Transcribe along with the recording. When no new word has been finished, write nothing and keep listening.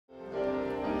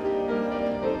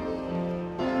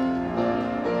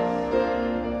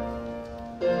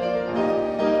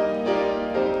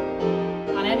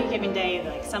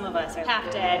of us are half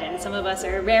dead and some of us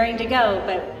are raring to go,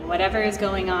 but whatever is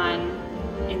going on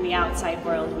in the outside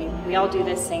world, we all do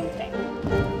this same thing.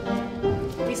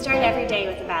 We start every day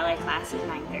with a ballet class at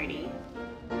 9:30,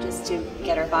 just to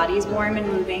get our bodies warm and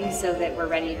moving so that we're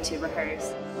ready to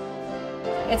rehearse.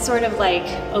 It's sort of like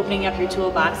opening up your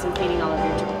toolbox and cleaning all of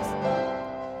your tools.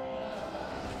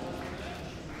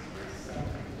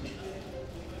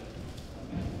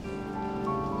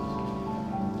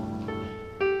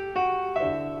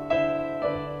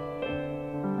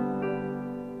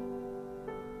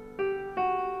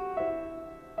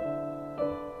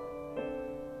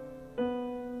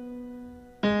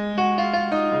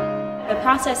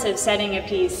 The process of setting a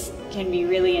piece can be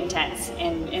really intense,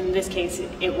 and in this case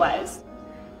it was.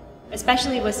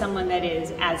 Especially with someone that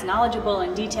is as knowledgeable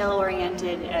and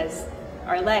detail-oriented as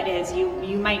Arlette is,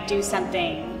 you might do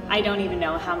something, I don't even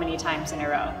know how many times in a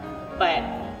row, but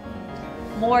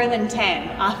more than 10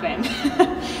 often,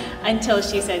 until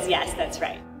she says, yes, that's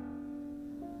right.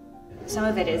 Some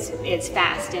of it is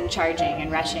fast and charging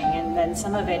and rushing, and then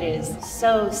some of it is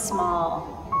so small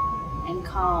and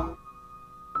calm.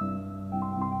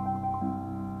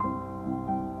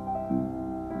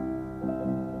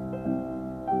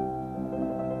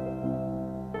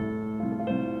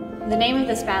 The name of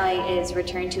this ballet is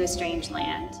Return to a Strange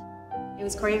Land. It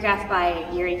was choreographed by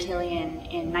Jiří Kylián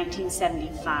in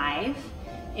 1975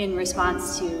 in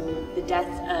response to the death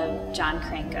of John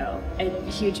Cranko, a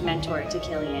huge mentor to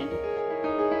Kylián.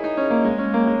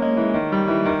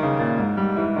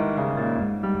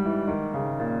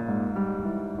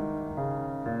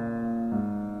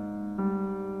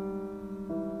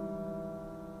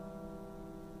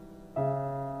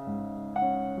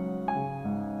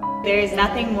 There is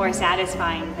nothing more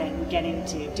satisfying than getting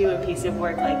to do a piece of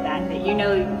work like that you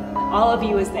know all of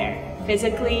you was there.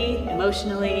 Physically,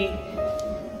 emotionally,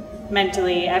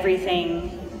 mentally, everything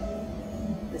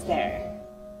was there.